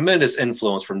 Tremendous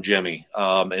influence from Jimmy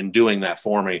in doing that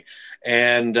for me,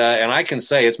 and I can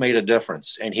say it's made a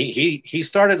difference. And he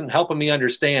started helping me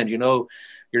understand, you're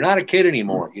not a kid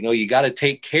anymore. You got to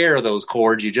take care of those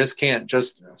chords. You just can't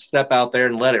just step out there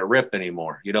and let it rip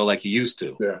anymore, like you used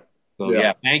to. Yeah. So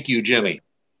yeah, thank you, Jimmy.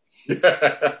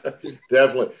 Yeah,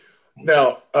 definitely.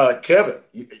 Now, Kevin,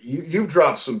 you've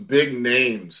dropped some big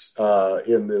names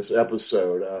in this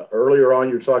episode. Earlier on,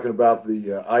 you were talking about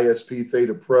the ISP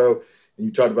Theta Pro, and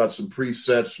you talked about some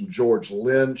presets from George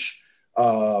Lynch.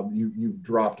 You've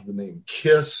dropped the name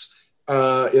Kiss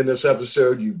in this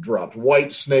episode. You've dropped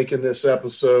Whitesnake in this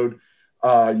episode.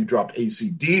 You dropped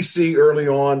AC/DC early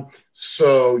on.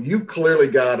 So you've clearly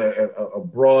got a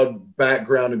broad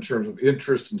background in terms of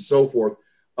interest and so forth.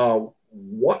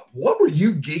 What were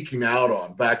you geeking out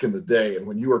on back in the day, and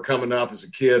when you were coming up as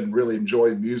a kid and really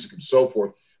enjoying music and so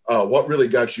forth? What really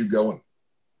got you going?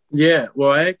 Yeah,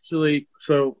 well, actually,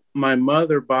 so my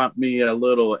mother bought me a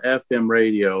little FM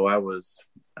radio. I was,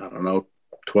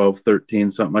 12,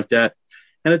 13, something like that.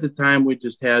 And at the time, we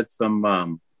just had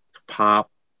some pop,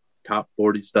 top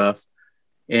 40 stuff.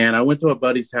 And I went to a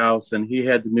buddy's house, and he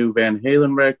had the new Van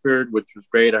Halen record, which was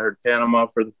great. I heard Panama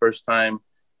for the first time.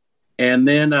 And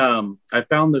then I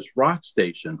found this rock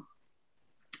station,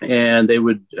 and they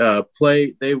would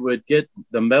they would get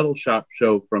the Metal Shop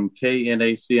show from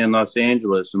KNAC in Los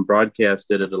Angeles and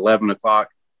broadcast it at 11 o'clock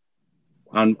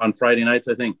on Friday nights,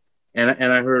 I think. And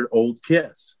I heard old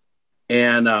Kiss.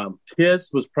 And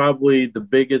Kiss was probably the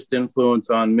biggest influence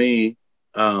on me,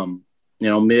 mid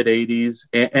 80s.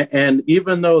 And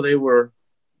even though they were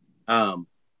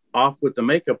off with the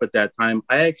makeup at that time,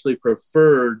 I actually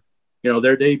preferred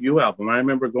their debut album. I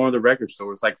remember going to the record store.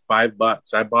 It was like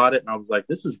 $5. I bought it and I was like,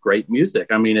 this is great music.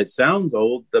 I mean, it sounds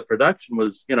old. The production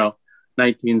was,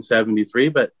 1973,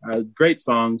 but great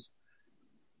songs.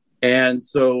 And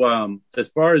so as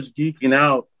far as geeking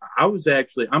out,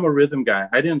 I'm a rhythm guy.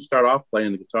 I didn't start off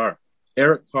playing the guitar.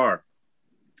 Eric Carr,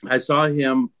 I saw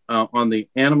him on the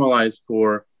Animalize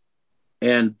tour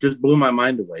and just blew my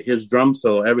mind away. His drum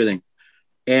solo, everything.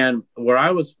 And where I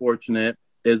was fortunate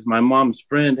is my mom's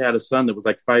friend had a son that was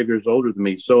like 5 years older than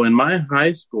me. So in my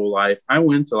high school life, I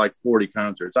went to like 40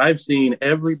 concerts. I've seen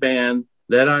every band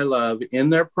that I love in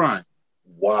their prime.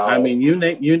 Wow. I mean, you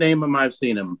name them, I've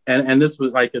seen them. And this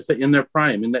was, like I said, in their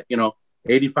prime, in that,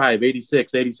 85,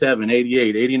 86, 87,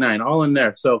 88, 89, all in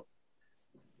there. So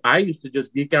I used to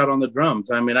just geek out on the drums.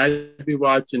 I mean, I'd be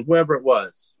watching whoever it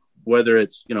was, whether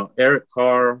it's, Eric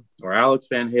Carr or Alex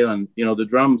Van Halen, the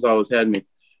drums always had me.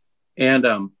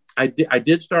 And, I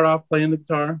did start off playing the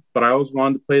guitar, but I always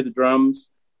wanted to play the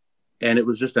drums, and it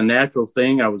was just a natural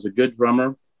thing. I was a good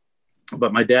drummer,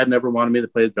 but my dad never wanted me to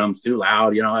play the drums too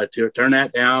loud. I had to turn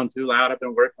that down, too loud. I've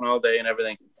been working all day and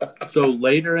everything. So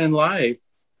later in life,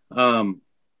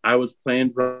 I was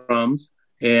playing drums,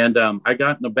 and I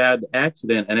got in a bad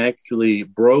accident and actually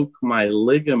broke my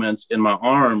ligaments in my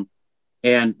arm,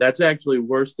 and that's actually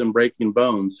worse than breaking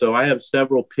bones. So I have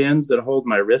several pins that hold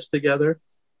my wrist together.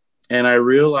 And I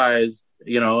realized,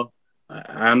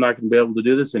 I'm not going to be able to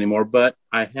do this anymore. But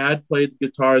I had played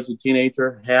guitar as a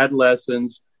teenager, had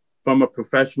lessons from a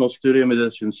professional studio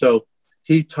musician. So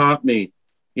he taught me,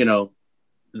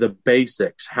 the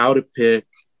basics, how to pick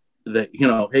the,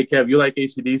 hey, Kev, you like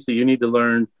AC/DC, you need to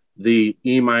learn the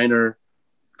E minor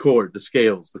chord, the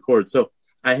scales, the chords. So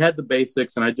I had the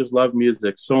basics, and I just love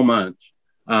music so much.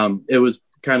 It was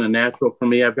kind of natural for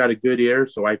me. I've got a good ear,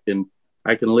 so I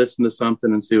can listen to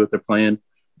something and see what they're playing.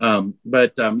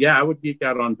 But I would geek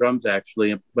out on drums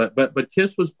actually. But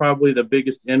Kiss was probably the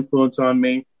biggest influence on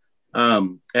me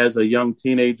as a young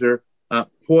teenager.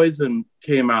 Poison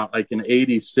came out like in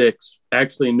 '86.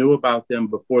 Actually knew about them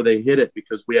before they hit it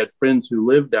because we had friends who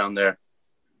lived down there.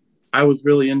 I was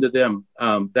really into them.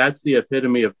 That's the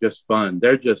epitome of just fun.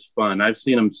 They're just fun. I've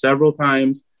seen them several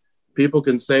times. People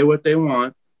can say what they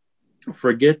want,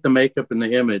 forget the makeup and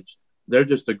the image. they're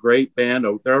just a great band.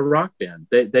 They're a rock band.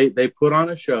 They put on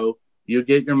a show. You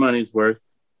get your money's worth.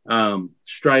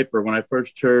 Striper, when I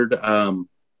first heard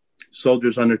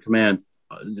Soldiers Under Command,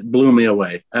 blew me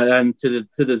away. And to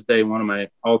this day, one of my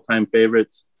all-time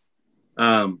favorites.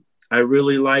 I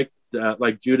really liked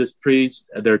like Judas Priest,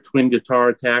 their twin guitar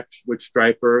attacks with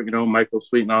Striper. Michael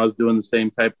Sweetnall was doing the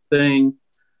same type of thing.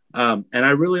 And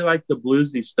I really liked the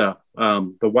bluesy stuff,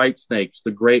 the White Snakes,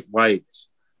 the Great Whites,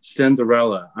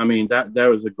 Cinderella. I mean, that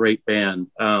was a great band.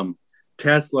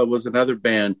 Tesla was another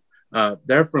band.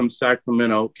 They're from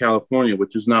Sacramento, California,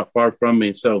 which is not far from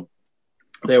me. So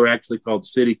they were actually called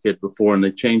City Kid before, and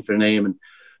they changed their name.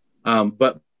 And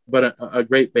but a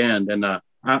great band. And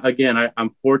I'm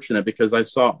fortunate because I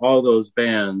saw all those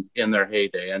bands in their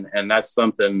heyday, and that's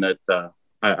something that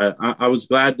I was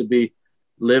glad to be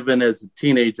living as a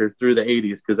teenager through the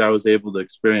 80s because I was able to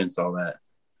experience all that.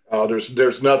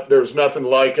 There's nothing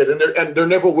like it, and there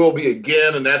never will be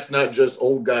again. And that's not just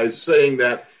old guys saying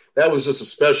that. That was just a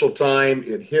special time.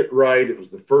 It hit right. It was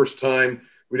the first time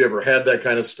we'd ever had that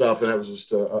kind of stuff, and that was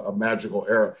just a magical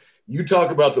era. You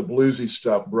talk about the bluesy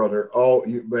stuff, brother.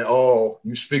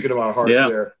 You speaking to my heart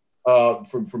there.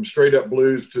 From straight up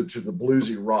blues to the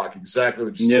bluesy rock. Exactly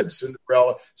what you said.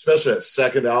 Cinderella, especially that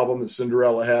second album that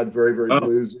Cinderella had, very, very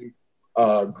bluesy.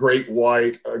 Great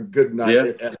White, Good Night.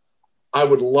 Yeah. And I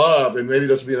would love, and maybe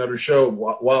this will be another show.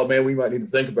 Wildman, we might need to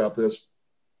think about this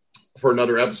for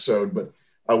another episode, but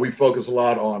we focus a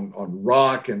lot on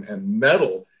rock and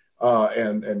metal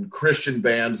and Christian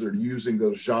bands that are using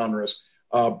those genres.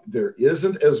 There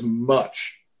isn't as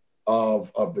much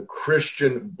of the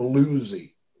Christian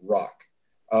bluesy rock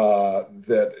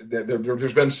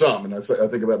there's been some, and I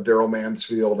think about Daryl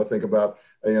Mansfield, I think about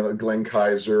Glenn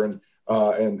Kaiser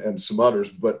and some others,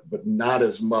 but not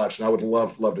as much. And I would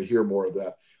love to hear more of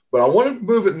that. But I want to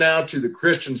move it now to the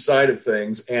Christian side of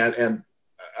things, and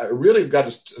I really got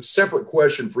a separate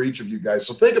question for each of you guys.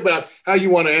 So think about how you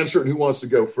want to answer it and who wants to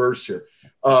go first here.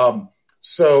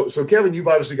 So Kevin, you've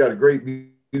obviously got a great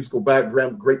musical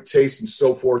background, great taste and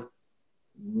so forth.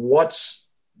 What's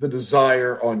the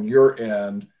desire on your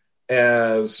end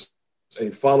as a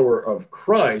follower of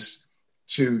Christ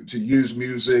to use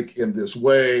music in this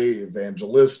way,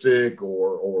 evangelistic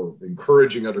or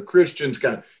encouraging other Christians?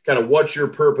 Kind of what's your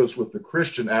purpose with the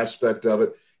Christian aspect of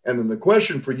it? And then the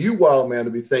question for you, Wildman,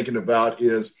 to be thinking about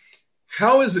is,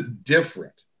 how is it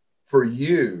different for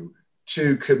you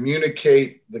to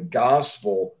communicate the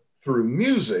gospel through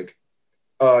music?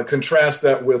 Contrast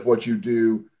that with what you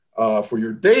do for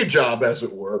your day job, as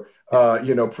it were,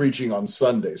 preaching on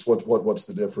Sundays. What's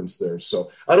the difference there?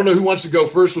 So I don't know who wants to go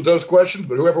first with those questions,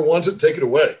 but whoever wants it, take it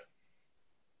away.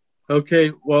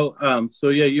 Okay. Well,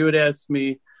 you had asked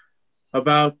me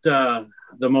about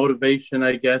the motivation,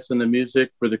 I guess, in the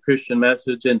music for the Christian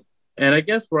message. And I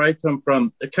guess where I come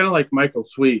from, kind of like Michael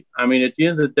Sweet. I mean, at the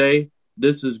end of the day,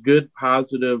 this is good,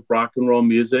 positive rock and roll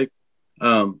music.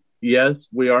 Yes,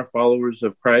 we are followers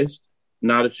of Christ,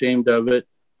 not ashamed of it.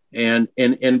 And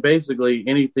basically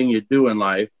anything you do in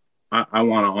life, I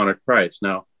want to honor Christ.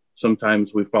 Now,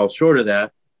 sometimes we fall short of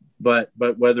that, but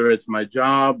whether it's my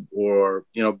job or,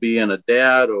 being a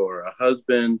dad or a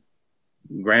husband,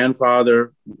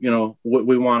 grandfather,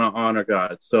 we want to honor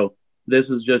God. So this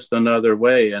is just another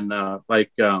way. And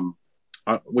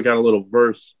we got a little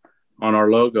verse on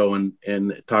our logo, and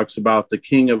it talks about the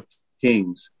King of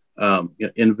Kings,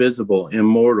 invisible,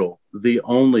 immortal, the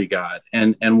only God,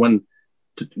 and when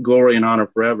glory and honor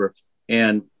forever.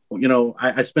 And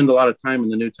I spend a lot of time in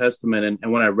the New Testament,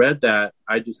 and when I read that,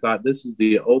 I just thought this is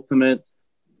the ultimate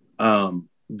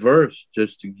verse,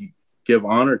 just to give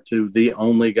honor to the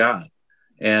only God.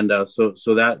 And so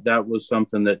that was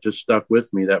something that just stuck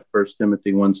with me, that 1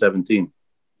 Timothy 1:17.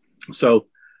 So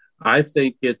I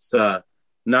think it's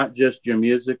not just your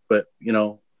music, but,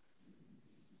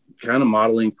 kind of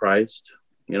modeling Christ,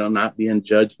 not being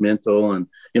judgmental. And,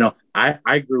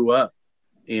 I grew up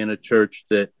in a church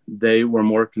that they were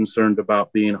more concerned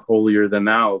about being holier than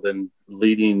thou than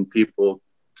leading people,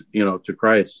 to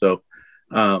Christ. So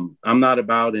I'm not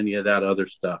about any of that other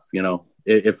stuff,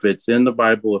 If it's in the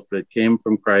Bible, if it came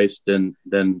from Christ, then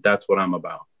that's what I'm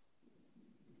about.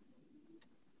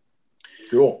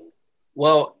 Cool.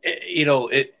 Well,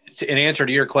 in answer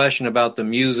to your question about the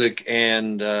music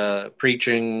and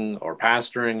preaching or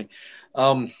pastoring,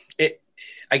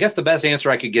 I guess the best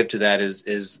answer I could give to that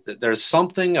is that there's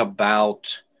something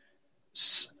about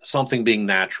something being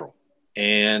natural.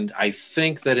 And I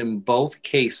think that in both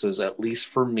cases, at least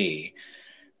for me,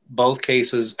 both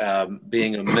cases,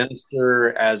 being a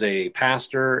minister as a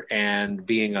pastor and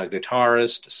being a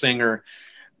guitarist, singer,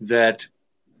 that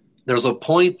there's a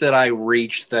point that I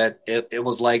reached that it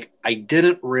was like I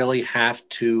didn't really have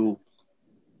to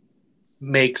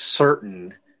make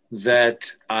certain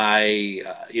that I,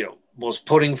 was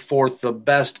putting forth the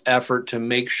best effort to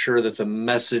make sure that the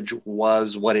message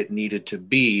was what it needed to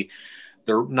be.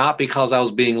 There, not because I was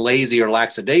being lazy or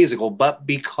lackadaisical, but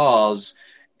because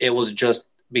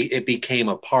it became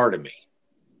a part of me.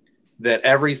 That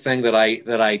everything that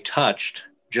I touched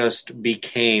just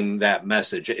became that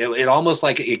message. It almost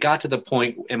like it got to the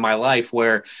point in my life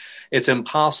where it's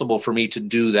impossible for me to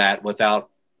do that without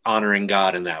honoring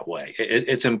God in that way.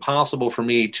 It's impossible for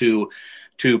me to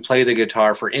play the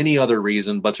guitar for any other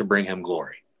reason but to bring him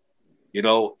glory.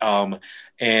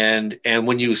 And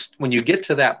when you get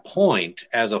to that point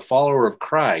as a follower of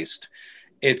Christ,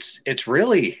 it's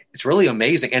really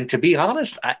amazing. And to be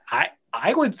honest,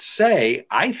 I would say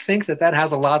I think that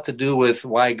has a lot to do with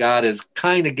why God is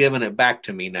kind of giving it back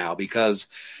to me now, because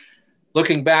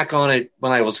looking back on it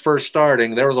when I was first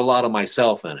starting, there was a lot of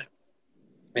myself in it.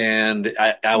 And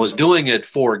I was doing it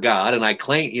for God, and I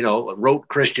wrote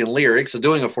Christian lyrics and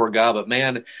doing it for God, but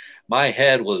man, my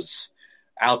head was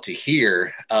out to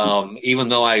here, even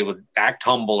though I would act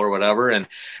humble or whatever. And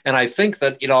I think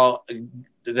that,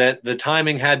 that the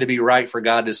timing had to be right for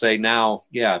God to say, now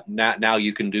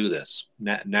you can do this.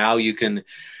 Now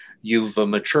you've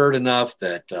matured enough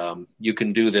that you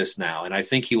can do this now. And I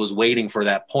think he was waiting for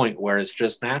that point where it's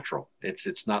just natural.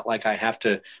 It's not like I have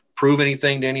to prove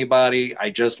anything to anybody.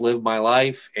 I just live my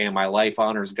life, and my life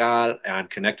honors God, and I'm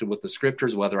connected with the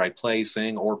scriptures, whether I play,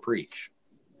 sing, or preach.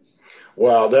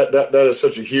 Wow, that is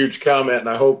such a huge comment, and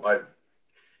I hope I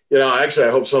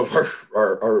hope some of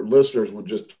our listeners would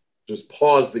just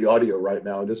pause the audio right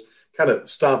now and just kind of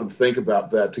stop and think about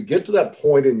that. To get to that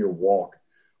point in your walk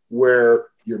where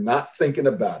you're not thinking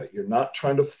about it, you're not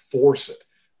trying to force it,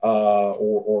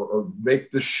 or make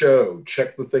the show,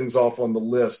 check the things off on the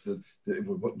list.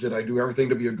 Did I do everything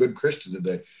to be a good Christian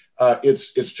today?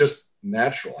 It's just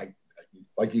natural.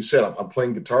 Like you said, I'm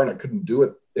playing guitar, and I couldn't do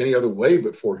it any other way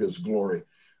but for his glory.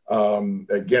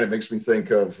 Again, it makes me think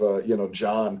of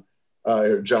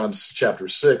John's chapter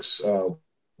 6,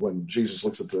 when Jesus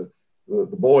looks at the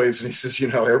boys and he says,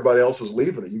 everybody else is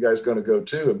leaving. Are you guys going to go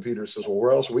too? And Peter says, well,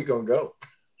 where else are we going to go?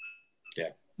 Yeah,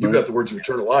 you got the words of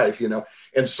eternal life,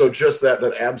 and so just that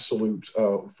absolute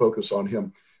focus on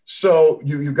him. So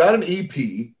you got an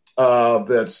EP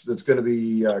that's going to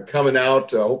be coming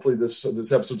out. Hopefully this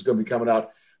episode's going to be coming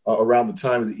out around the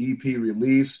time of the EP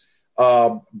release.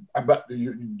 I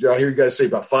hear you guys say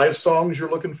about 5 songs you're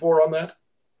looking for on that.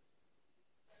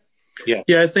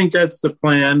 Yeah, I think that's the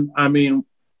plan. I mean,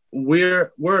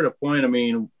 we're at a point. I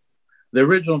mean, the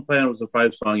original plan was a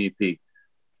 5-song EP.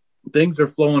 Things are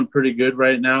flowing pretty good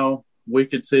right now. We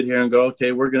could sit here and go,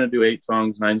 okay, we're going to do 8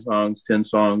 songs, 9 songs, 10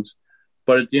 songs.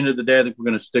 But at the end of the day, I think we're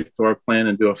going to stick to our plan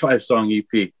and do a 5-song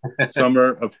EP, summer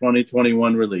of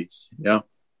 2021 release. Yeah.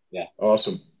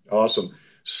 Awesome.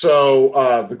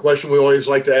 So the question we always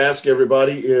like to ask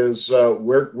everybody is,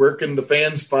 where can the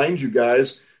fans find you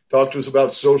guys? Talk to us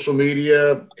about social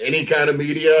media, any kind of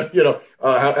media.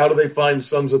 How do they find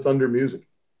Sons of Thunder music?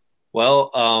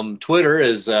 Well, Twitter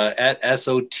is at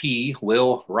SOT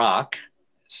Will Rock,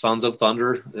 Sons of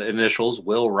Thunder, initials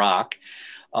Will Rock.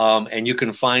 And you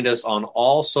can find us on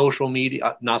all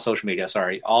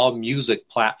all music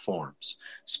platforms,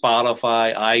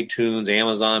 Spotify, iTunes,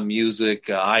 Amazon Music,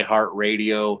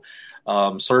 iHeartRadio.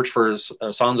 Search for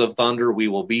Sons of Thunder. We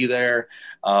will be there.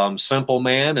 Simple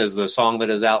Man is the song that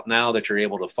is out now that you're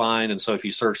able to find. And so if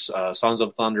you search Sons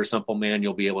of Thunder, Simple Man,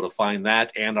 you'll be able to find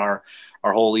that and our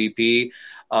whole EP,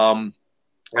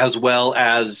 as well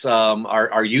as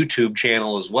our YouTube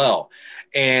channel as well.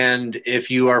 And if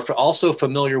you are also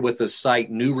familiar with the site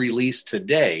New Release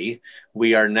Today,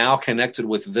 we are now connected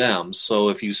with them. So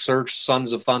if you search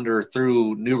Sons of Thunder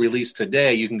through New Release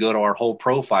Today, you can go to our whole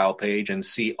profile page and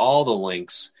see all the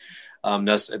links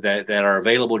that are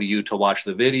available to you to watch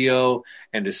the video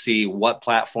and to see what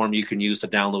platform you can use to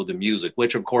download the music,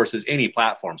 which of course is any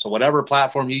platform. So whatever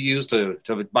platform you use to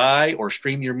buy or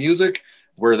stream your music,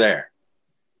 we're there.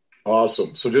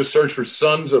 Awesome. So just search for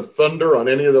Sons of Thunder on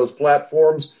any of those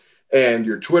platforms, and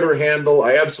your Twitter handle,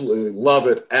 I absolutely love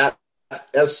it, at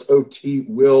SOT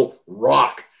Will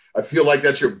Rock. I feel like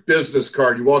that's your business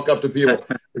card. You walk up to people,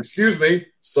 excuse me,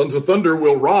 Sons of Thunder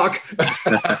will rock.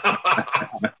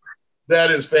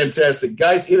 That is fantastic.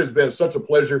 Guys, it has been such a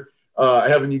pleasure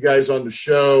having you guys on the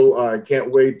show. I can't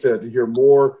wait to hear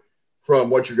more from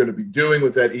what you're going to be doing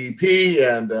with that EP,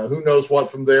 and who knows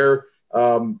what from there.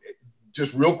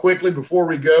 Just real quickly before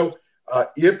we go,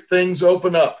 if things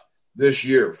open up this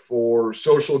year for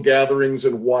social gatherings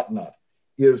and whatnot,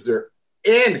 is there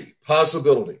any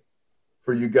possibility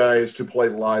for you guys to play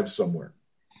live somewhere?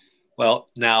 Well,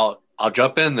 now I'll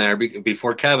jump in there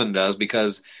before Kevin does,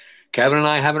 because Kevin and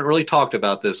I haven't really talked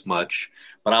about this much,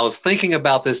 but I was thinking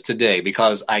about this today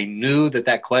because I knew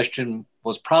that question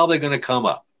was probably going to come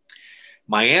up.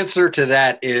 My answer to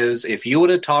that is, if you would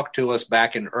have talked to us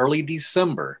back in early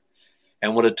December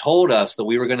and would have told us that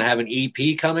we were going to have an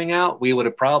EP coming out, we would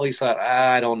have probably said,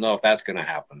 I don't know if that's going to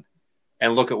happen.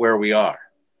 And look at where we are.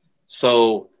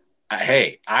 So,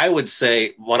 hey, I would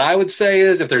say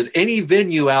is, if there's any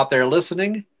venue out there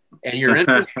listening and you're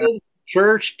interested,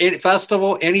 church,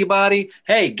 festival, anybody,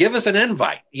 hey, give us an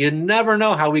invite. You never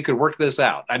know how we could work this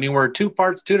out. I mean, we're two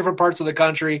different parts of the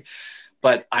country,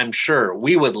 but I'm sure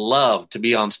we would love to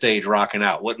be on stage rocking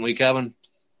out, wouldn't we, Kevin?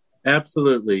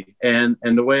 Absolutely. And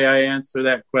the way I answer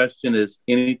that question is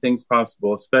anything's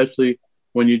possible, especially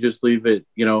when you just leave it,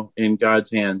 in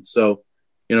God's hands. So,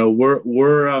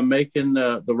 we're making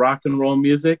the rock and roll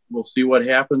music. We'll see what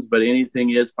happens, but anything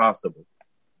is possible.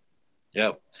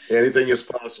 Yep. Anything is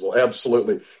possible.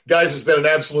 Absolutely. Guys, it's been an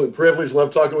absolute privilege.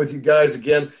 Love talking with you guys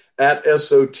again at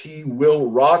SOT Will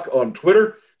Rock on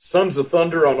Twitter, Sons of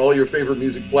Thunder on all your favorite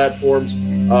music platforms.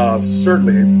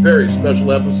 Certainly a very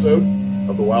special episode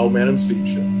of the Wildman and Steve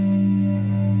Show.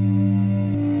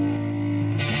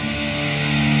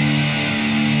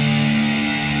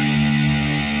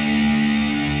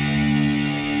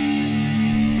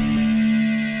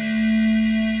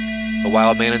 The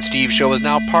Wildman and Steve Show is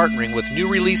now partnering with New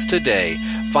Release Today.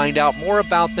 Find out more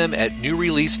about them at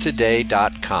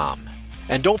newreleasetoday.com.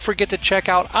 And don't forget to check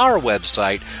out our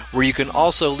website, where you can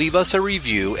also leave us a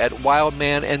review at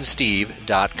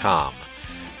wildmanandsteve.com.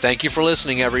 Thank you for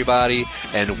listening, everybody,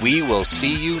 and we will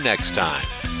see you next time.